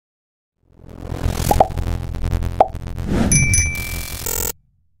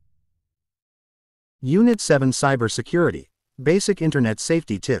Unit 7 Cybersecurity. Basic Internet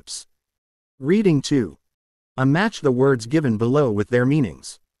Safety Tips. Reading 2. Match the words given below with their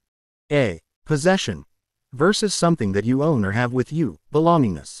meanings. A. Possession versus something that you own or have with you,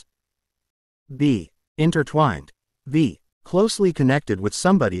 belongingness. B. Intertwined. V. Closely connected with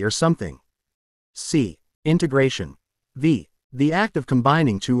somebody or something. C. Integration. V. The act of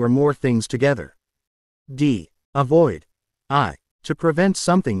combining two or more things together. D. Avoid. I. To prevent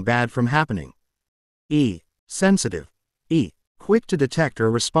something bad from happening. E. Sensitive. E. Quick to detect or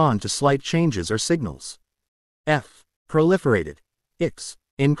respond to slight changes or signals. F. Proliferated. X.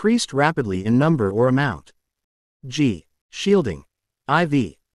 Increased rapidly in number or amount. G. Shielding.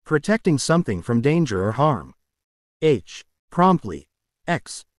 IV. Protecting something from danger or harm. H. Promptly.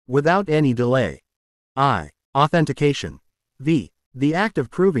 X. Without any delay. I. Authentication. V. The act of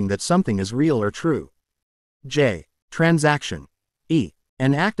proving that something is real or true. J. Transaction. E.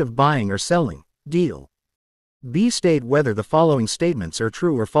 An act of buying or selling, deal. B. State whether the following statements are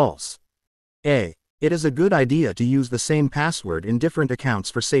true or false. A. It is a good idea to use the same password in different accounts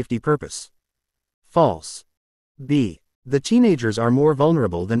for safety purpose. False. B. The teenagers are more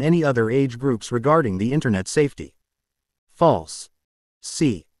vulnerable than any other age groups regarding the internet safety. False.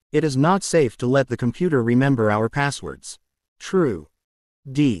 C. It is not safe to let the computer remember our passwords. True.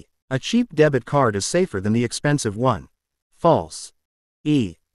 D. A cheap debit card is safer than the expensive one. False.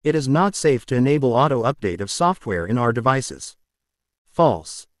 E. It is not safe to enable auto-update of software in our devices.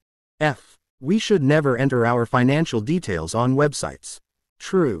 False. F. We should never enter our financial details on websites.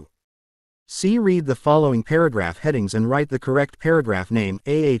 True. C. Read the following paragraph headings and write the correct paragraph name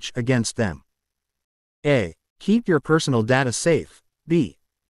AH against them. A. Keep your personal data safe. B.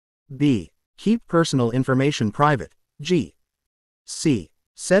 B. Keep personal information private. G. C.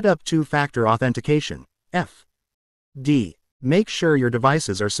 Set up two-factor authentication. F. D. Make sure your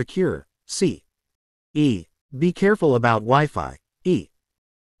devices are secure. C. E. Be careful about Wi-Fi. E.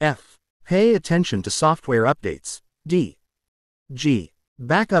 F. Pay attention to software updates. D. G.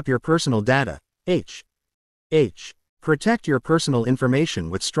 Back up your personal data. H. H. Protect your personal information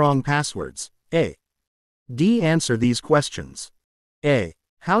with strong passwords. A. D. Answer these questions. A.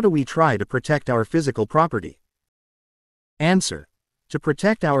 How do we try to protect our physical property? Answer. To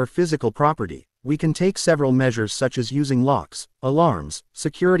protect our physical property, we can take several measures such as using locks, alarms,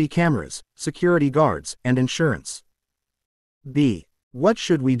 security cameras, security guards, and insurance. B. What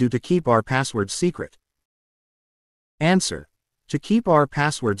should we do to keep our passwords secret? Answer. To keep our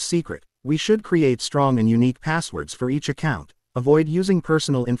passwords secret, we should create strong and unique passwords for each account, avoid using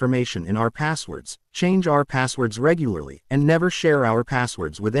personal information in our passwords, change our passwords regularly, and never share our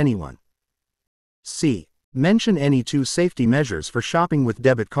passwords with anyone. C. Mention any two safety measures for shopping with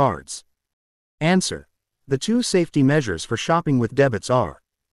debit cards. Answer. The two safety measures for shopping with debits are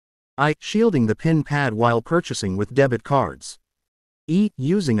I. Shielding the PIN pad while purchasing with debit cards. E.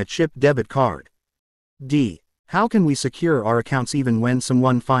 Using a chip debit card. D. How can we secure our accounts even when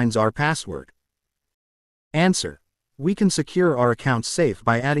someone finds our password? Answer. We can secure our accounts safe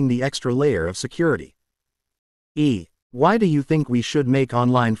by adding the extra layer of security. E. Why do you think we should make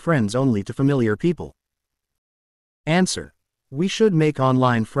online friends only to familiar people? Answer. We should make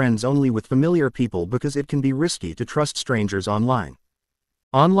online friends only with familiar people because it can be risky to trust strangers online.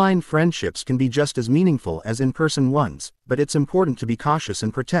 Online friendships can be just as meaningful as in-person ones, but it's important to be cautious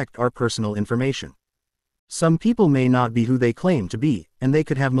and protect our personal information. Some people may not be who they claim to be, and they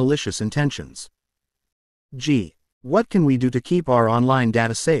could have malicious intentions. G. What can we do to keep our online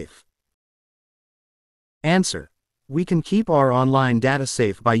data safe? Answer. We can keep our online data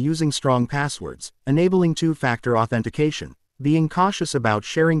safe by using strong passwords, enabling two-factor authentication, being cautious about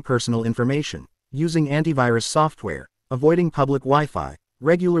sharing personal information, using antivirus software, avoiding public Wi-Fi,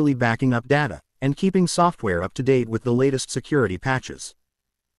 regularly backing up data, and keeping software up to date with the latest security patches.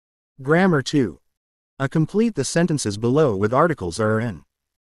 Grammar 2. Complete the sentences below with articles are in.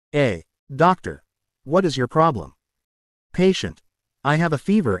 A. Doctor. What is your problem? Patient. I have a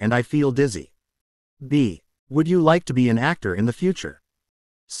fever and I feel dizzy. B. Would you like to be an actor in the future?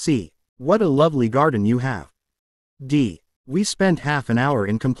 C. What a lovely garden you have. D. We spent half an hour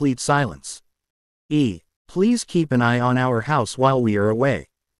in complete silence. E. Please keep an eye on our house while we are away.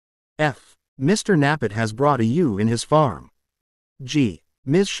 F. Mr. Knappett has brought a ewe in his farm. G.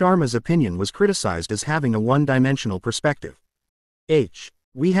 Ms. Sharma's opinion was criticized as having a one-dimensional perspective. H.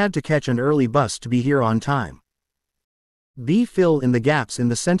 We had to catch an early bus to be here on time. B. Fill in the gaps in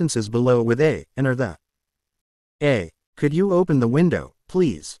the sentences below with A and or the. A. Could you open the window,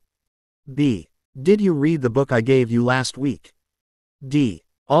 please? B. Did you read the book I gave you last week? D.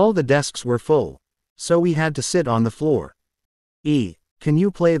 All the desks were full, so we had to sit on the floor. E. Can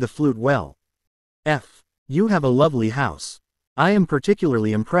you play the flute well? F. You have a lovely house. I am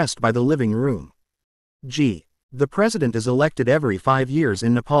particularly impressed by the living room. G. The president is elected every 5 years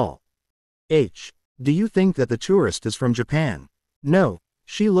in Nepal. H. Do you think that the tourist is from Japan? No,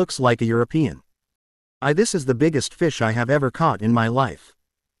 she looks like a European. I. This is the biggest fish I have ever caught in my life.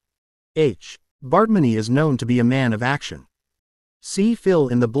 H. Bartmani is known to be a man of action. C. Fill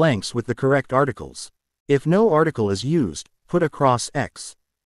in the blanks with the correct articles. If no article is used, put a cross X.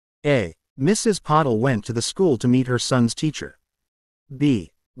 A. Mrs. Pottle went to the school to meet her son's teacher.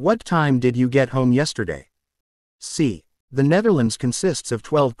 B. What time did you get home yesterday? C. The Netherlands consists of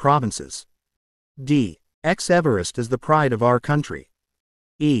 12 provinces. D. Everest is the pride of our country.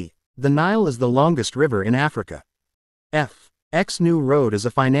 E. The Nile is the longest river in Africa. F. New Road is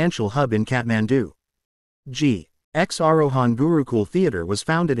a financial hub in Kathmandu. G. Arohan Gurukul Theatre was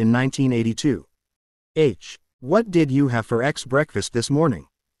founded in 1982. H. What did you have for breakfast this morning?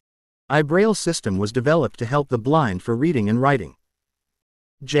 I. Braille system was developed to help the blind for reading and writing.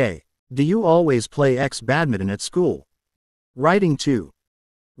 J. Do you always play badminton at school? Writing 2.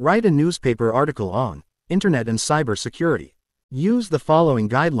 Write a newspaper article on Internet and cyber security. Use the following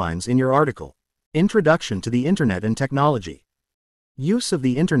guidelines in your article. Introduction to the Internet and technology. Use of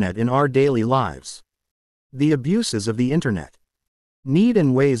the Internet in our daily lives. The abuses of the Internet. Need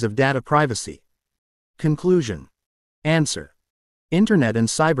and ways of data privacy. Conclusion. Answer. Internet and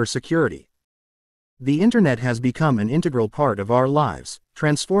cyber security. The Internet has become an integral part of our lives,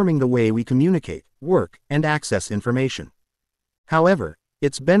 transforming the way we communicate, work, and access information. However,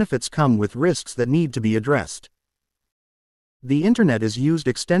 its benefits come with risks that need to be addressed. The Internet is used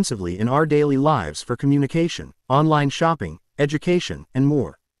extensively in our daily lives for communication, online shopping, education, and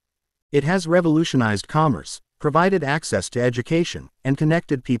more. It has revolutionized commerce, provided access to education, and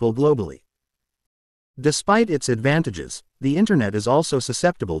connected people globally. Despite its advantages, the Internet is also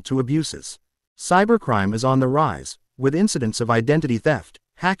susceptible to abuses. Cybercrime is on the rise, with incidents of identity theft,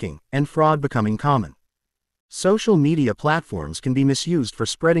 hacking, and fraud becoming common. Social media platforms can be misused for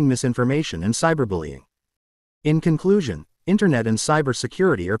spreading misinformation and cyberbullying. In conclusion, Internet and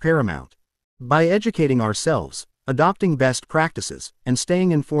cybersecurity are paramount. By educating ourselves, adopting best practices, and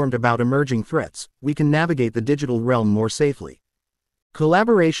staying informed about emerging threats, we can navigate the digital realm more safely.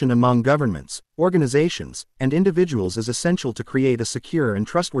 Collaboration among governments, organizations, and individuals is essential to create a secure and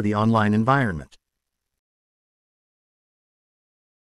trustworthy online environment.